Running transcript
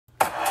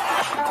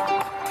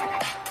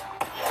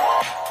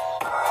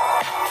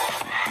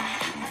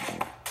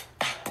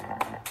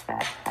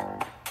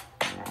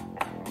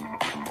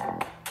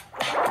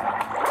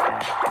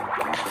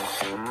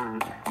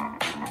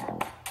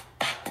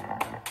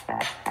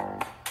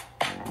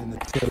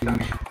tell you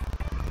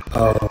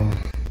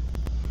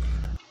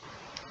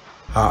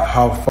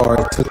how far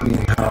it took me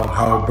and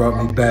how it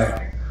brought me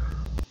back.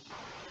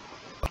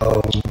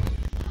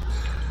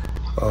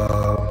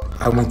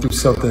 I went through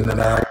something that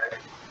I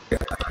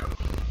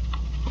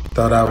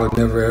thought I would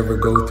never ever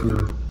go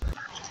through.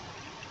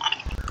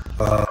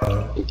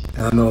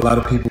 And I know a lot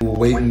of people were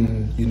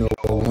waiting, you know,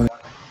 wanting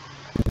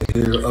to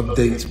hear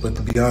updates, but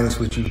to be honest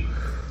with you,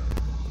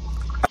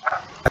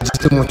 I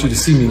just didn't want you to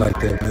see me like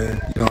that, man.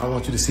 You know, I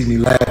want you to see me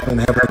laughing,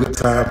 having a good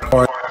time,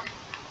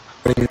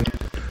 partying,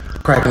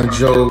 cracking a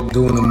joke,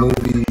 doing a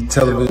movie,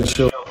 television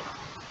show.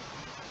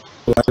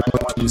 So I didn't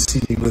want you to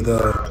see me with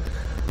the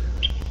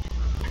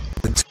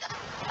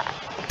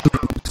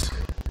tubes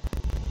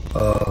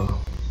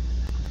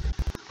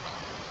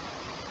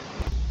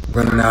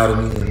running out of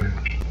me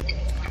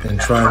and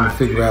trying to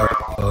figure out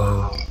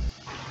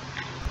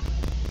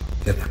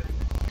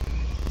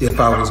if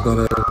I was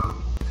gonna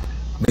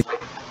make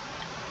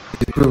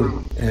it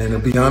through. And to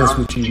be honest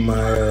with you,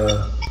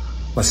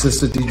 my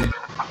sister DJ,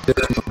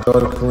 my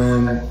daughter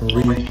Corinne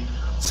Marie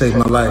saved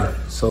my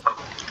life. So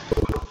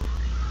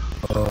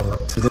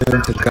to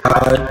them, to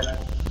God,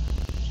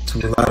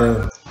 to a lot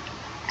of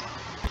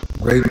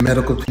great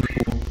medical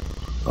people,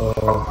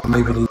 I'm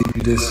able to leave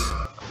you this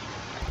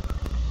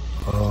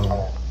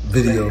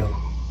video.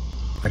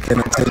 I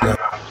cannot tell you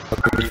how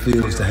good it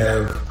feels to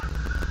have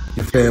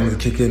your family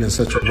kick in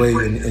such a way,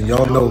 and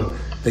y'all know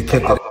they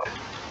kept it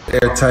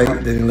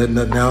airtight. They didn't let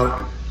nothing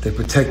out. They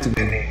protected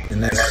me,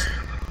 and that's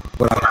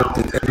what I hope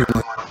that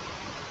everyone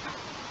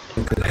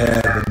could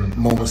have in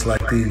moments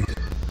like these.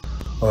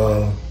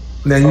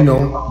 Now, you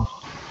know,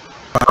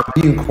 by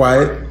being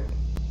quiet,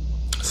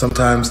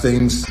 sometimes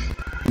things,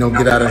 you know,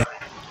 get out of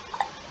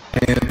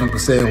hand. People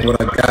saying what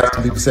I got.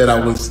 Some people said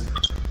I was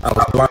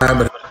blind,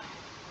 but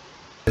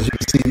as you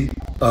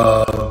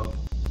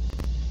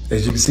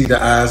can see, the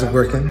eyes are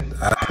working.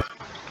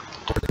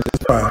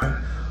 It's fine.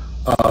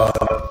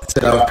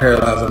 Said I was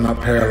paralyzed. I'm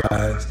not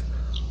paralyzed.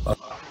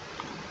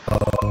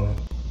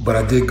 But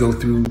I did go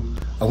through.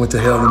 I went to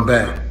hell and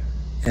back,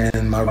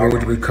 and my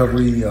road to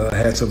recovery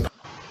had some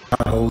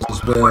potholes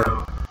as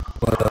well.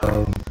 But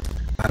I'm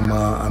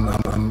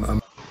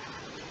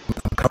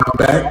coming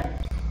back,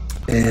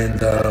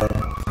 and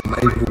I'm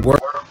able to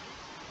work.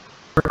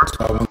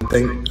 So I want to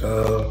thank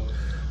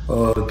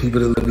the people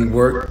that let me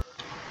work,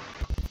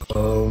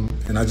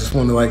 and I just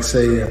want to like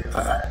say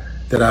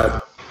that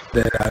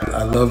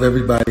I love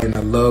everybody, and I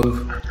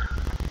love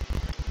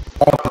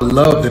all the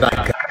love that I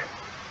got.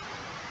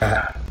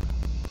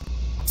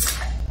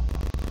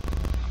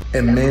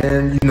 And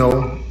man, you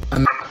know, I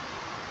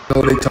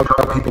know they talk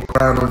about people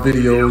crying on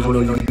videos. You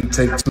know, you can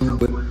take two,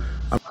 but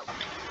I'm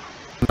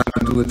not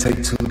gonna do a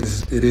take two.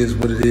 It is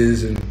what it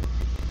is, and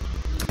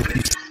if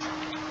you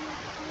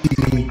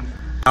see me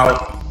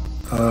out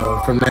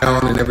from now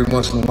on and every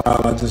once in a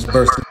while I just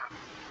burst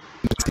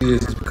into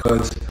tears, is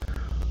because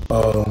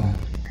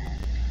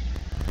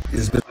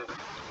it's been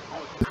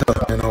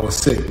tough, man. I was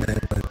sick, man,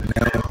 but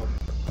now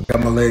I got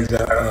my legs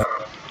out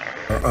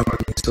under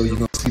me, so you're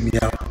gonna see me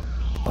out.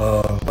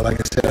 But like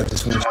I said, I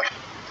just want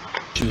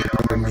you to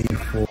remember me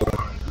for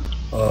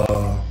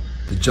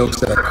the jokes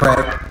that I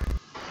crack,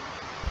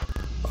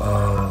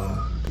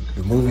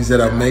 the movies that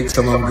I make.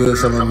 Some of them good,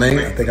 some of them ain't.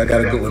 I think I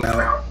got a good one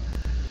out.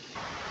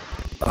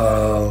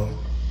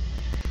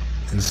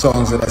 And the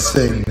songs that I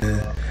sing,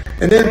 man.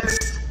 And then,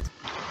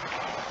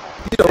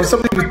 you know,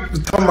 some people was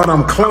talking about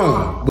I'm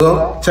clone.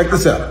 Well, check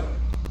this out.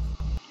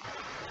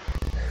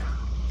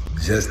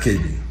 Just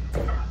kidding.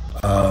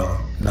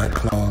 Not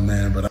clone,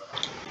 man, but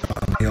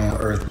I'm here on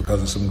earth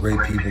because of some great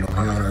people.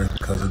 I'm here on earth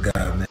because of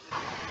God, man.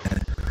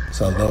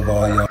 So I love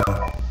all y'all.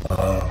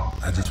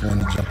 I just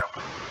wanted to jump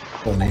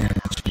on the air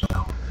and let you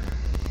know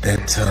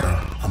that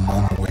I'm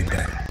on my way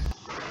back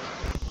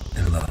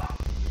in love.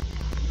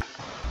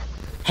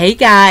 Hey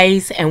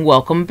guys, and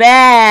welcome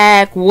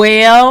back.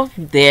 Well,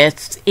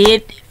 that's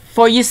it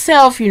for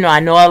yourself. You know,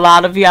 I know a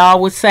lot of y'all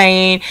was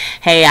saying,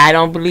 hey, I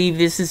don't believe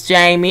this is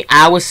Jamie.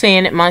 I was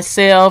saying it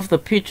myself. The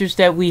pictures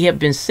that we have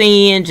been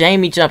seeing,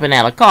 Jamie jumping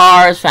out of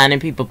cars, finding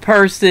people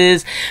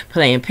purses,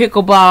 playing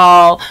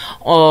pickleball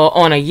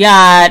on a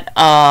yacht,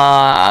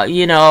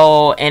 you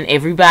know, and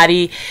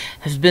everybody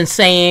has been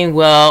saying,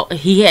 well,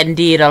 he hadn't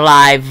did a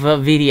live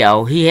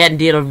video. He hadn't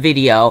did a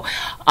video.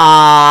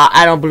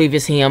 I don't believe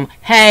it's him.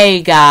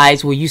 Hey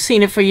guys, well, you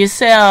seen it for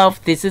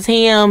yourself. This is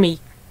him. He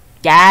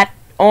got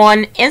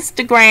on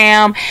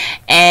Instagram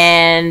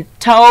and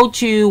told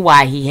you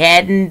why he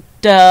hadn't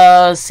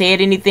said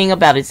anything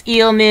about his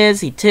illness.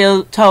 He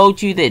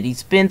told you that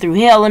he's been through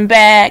hell and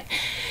back.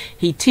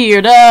 He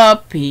teared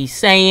up. He's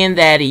saying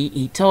that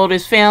he told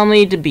his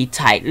family to be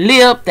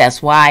tight-lipped.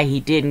 That's why they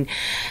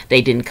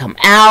didn't come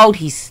out.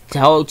 He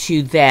told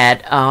you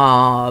that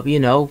you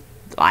know,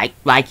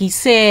 like he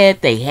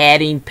said, they had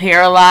him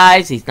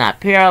paralyzed. He's not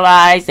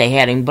paralyzed. They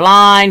had him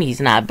blind.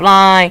 He's not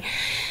blind.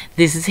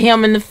 This is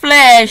him in the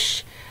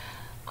flesh.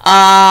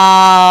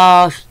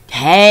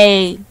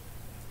 Hey,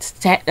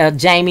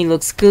 Jamie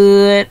looks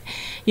good.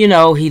 You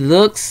know, he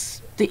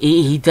looks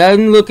he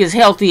doesn't look as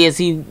healthy as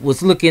he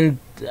was looking,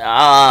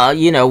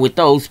 you know, with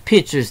those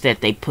pictures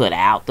that they put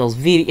out, those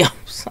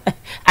videos.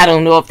 I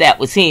don't know if that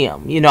was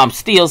him. You know, I'm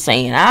still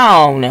saying,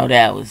 I don't know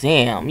that was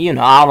him. You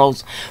know, all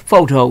those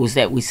photos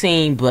that we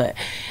seen. But,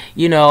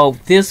 you know,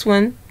 this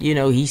one, you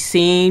know, he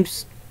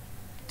seems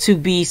to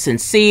be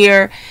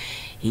sincere.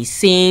 He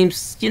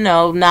seems, you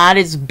know, not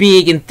as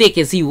big and thick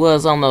as he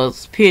was on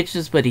those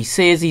pictures, but he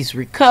says he's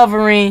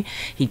recovering.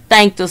 He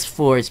thanked us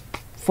for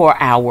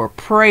our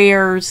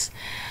prayers.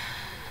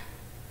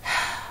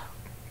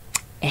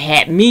 It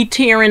had me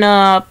tearing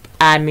up.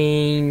 I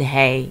mean,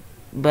 hey,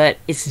 but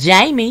it's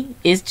Jamie.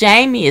 It's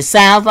Jamie. It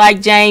sounds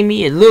like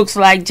Jamie. It looks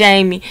like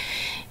Jamie.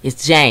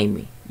 It's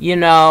Jamie, you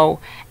know,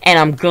 and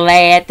I'm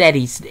glad that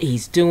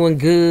he's doing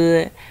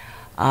good.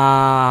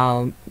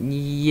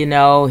 You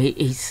know,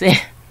 he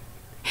said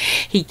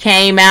he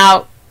came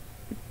out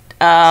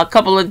a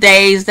couple of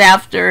days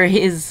after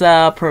his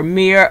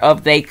premiere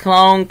of They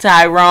Clone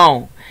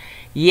Tyrone.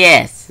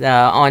 Yes,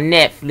 on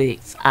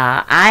Netflix.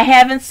 I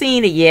haven't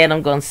seen it yet.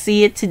 I'm gonna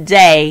see it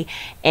today,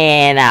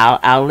 and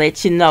I'll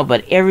let you know.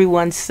 But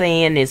everyone's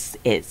saying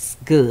it's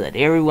good.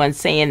 Everyone's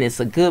saying it's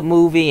a good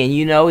movie, and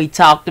you know he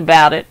talked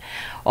about it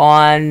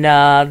on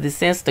this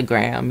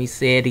Instagram. He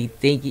said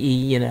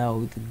you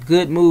know, the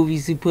good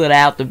movies he put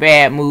out, the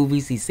bad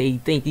movies. He said he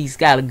think he's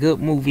got a good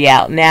movie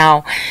out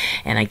now,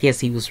 and I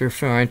guess he was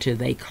referring to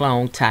They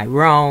Clone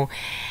Tyrone.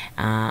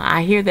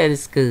 I hear that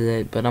it's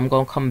good, but I'm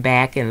gonna come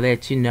back and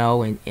let you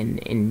know. And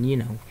you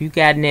know, if you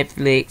got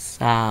Netflix,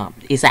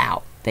 it's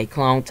out. They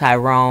Clone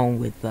Tyrone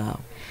with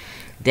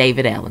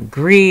David Allen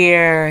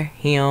Greer,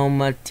 him,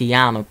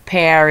 Tiana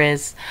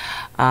Paris.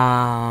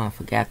 I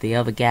forgot the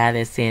other guy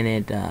that's in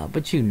it,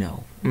 but you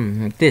know,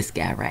 this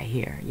guy right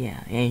here,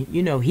 yeah. And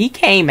you know, he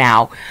came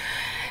out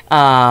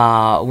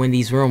when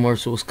these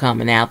rumors was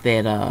coming out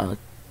that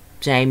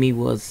Jamie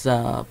was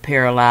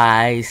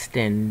paralyzed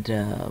and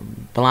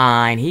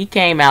blind. He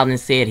came out and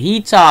said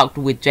he talked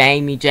with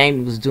Jamie.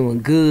 Jamie was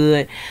doing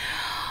good.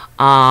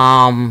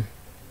 But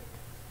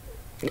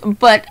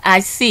I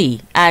see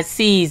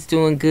he's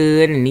doing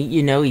good, and he,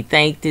 you know, he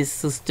thanked his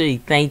sister, he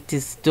thanked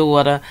his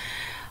daughter,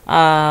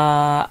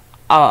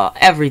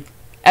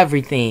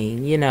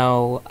 everything, you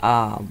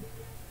know.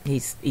 He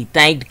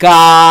thanked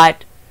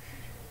God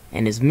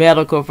and his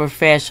medical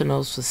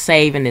professionals for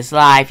saving his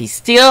life. He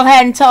still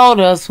hadn't told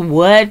us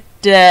what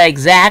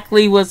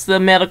exactly was the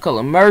medical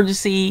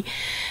emergency.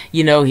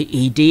 You know,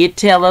 he did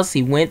tell us.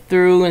 He went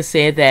through and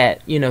said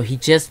that, you know, he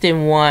just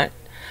didn't want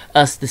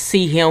us to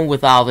see him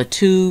with all the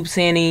tubes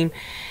in him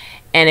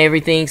and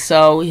everything.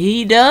 So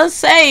he does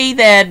say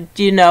that,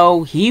 you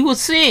know, he was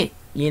sick.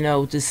 You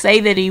know, to say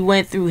that he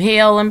went through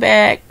hell and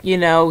back, you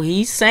know,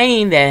 he's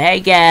saying that, hey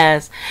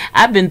guys,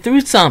 I've been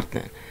through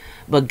something,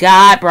 but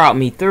God brought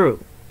me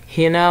through.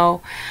 You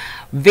know,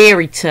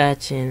 very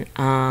touching.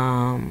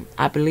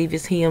 I believe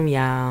it's him,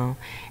 y'all.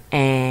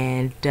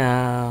 And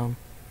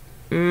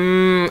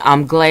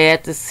I'm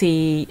glad to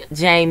see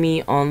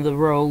Jamie on the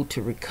road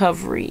to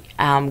recovery.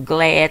 I'm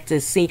glad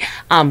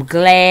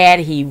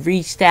he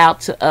reached out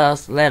to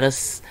us, let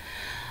us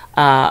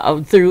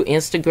through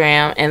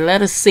Instagram, and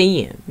let us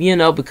see him, you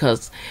know,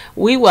 because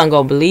we wasn't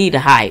gonna believe the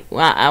hype. We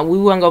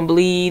wasn't gonna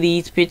believe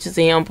these pictures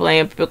of him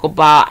playing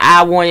pickleball.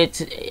 I wanted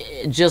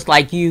to, just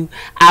like you,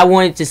 I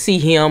wanted to see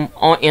him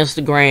on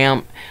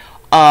Instagram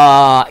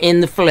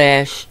in the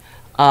flesh,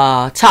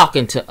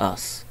 talking to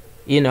us.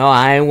 You know,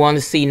 I didn't want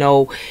to see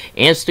no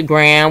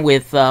Instagram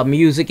with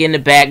music in the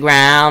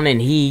background and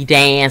he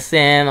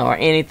dancing or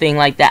anything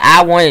like that.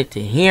 I wanted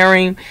to hear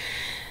him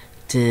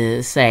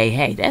to say,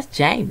 hey, that's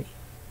Jamie.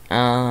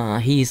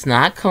 He's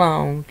not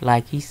cloned,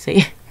 like he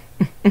said.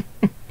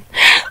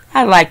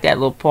 I like that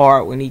little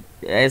part when he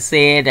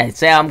said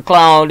I'm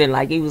cloned, and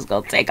like he was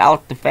gonna take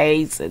off the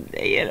face, and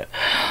you know.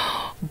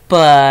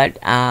 But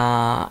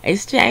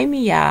it's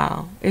Jamie,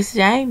 y'all. It's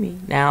Jamie.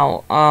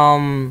 Now,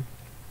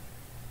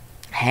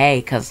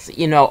 hey, cause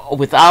you know,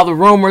 with all the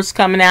rumors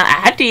coming out,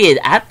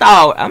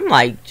 I'm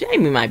like,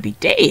 Jamie might be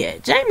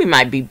dead. Jamie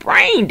might be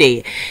brain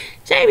dead.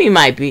 Jamie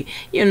might be,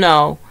 you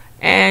know.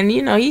 And,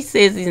 you know, he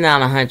says he's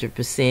not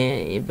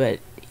 100%, but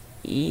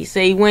he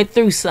said he went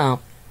through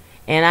something.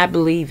 And I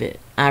believe it.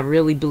 I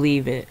really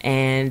believe it.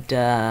 And,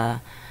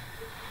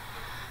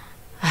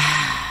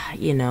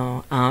 you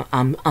know,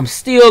 I'm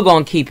still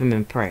going to keep him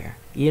in prayer.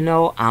 You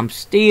know, I'm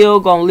still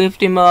going to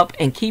lift him up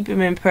and keep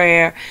him in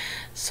prayer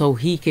so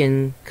he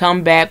can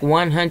come back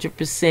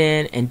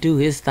 100% and do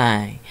his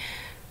thing.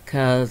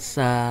 Because,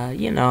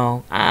 you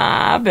know,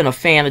 I've been a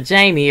fan of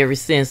Jamie ever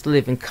since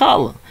Living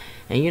Color.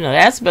 And, you know,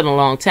 that's been a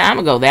long time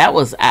ago. That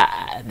was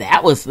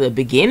the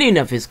beginning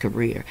of his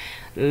career.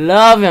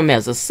 Love him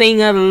as a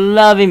singer.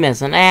 Love him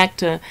as an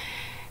actor.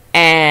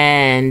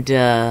 And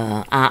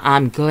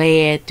I'm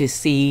glad to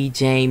see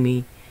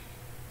Jamie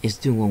is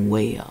doing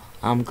well.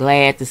 I'm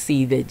glad to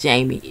see that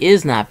Jamie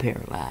is not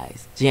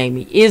paralyzed.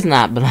 Jamie is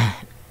not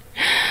blind.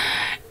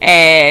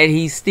 And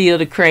he's still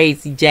the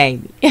crazy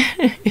Jamie.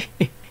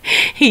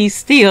 He's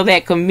still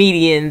that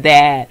comedian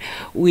that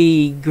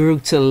we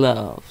grew to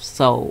love.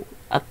 So,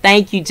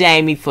 Thank you,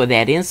 Jamie, for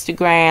that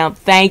Instagram.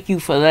 Thank you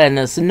for letting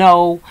us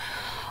know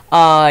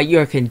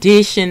your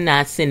condition,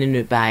 not sending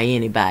it by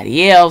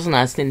anybody else,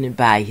 not sending it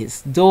by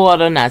his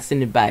daughter, not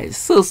sending it by his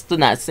sister,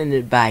 not sending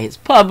it by his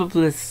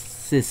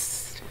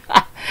publicist,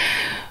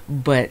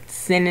 but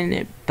sending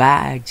it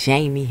by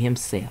Jamie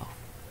himself.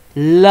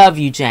 Love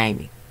you,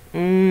 Jamie.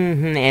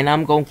 And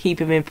I'm going to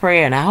keep him in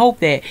prayer, and I hope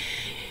that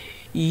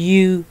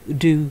you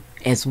do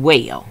as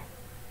well.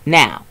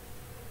 Now,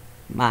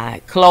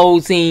 my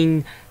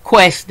closing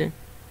question,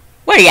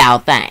 what do y'all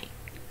think?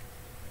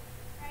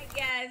 Alright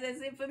guys,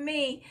 that's it for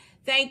me.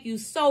 Thank you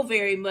so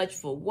very much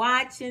for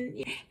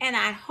watching, and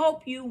I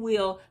hope you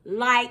will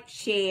like,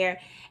 share,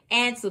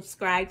 and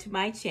subscribe to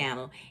my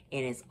channel.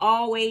 And as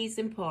always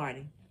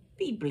important,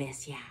 be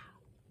blessed, y'all.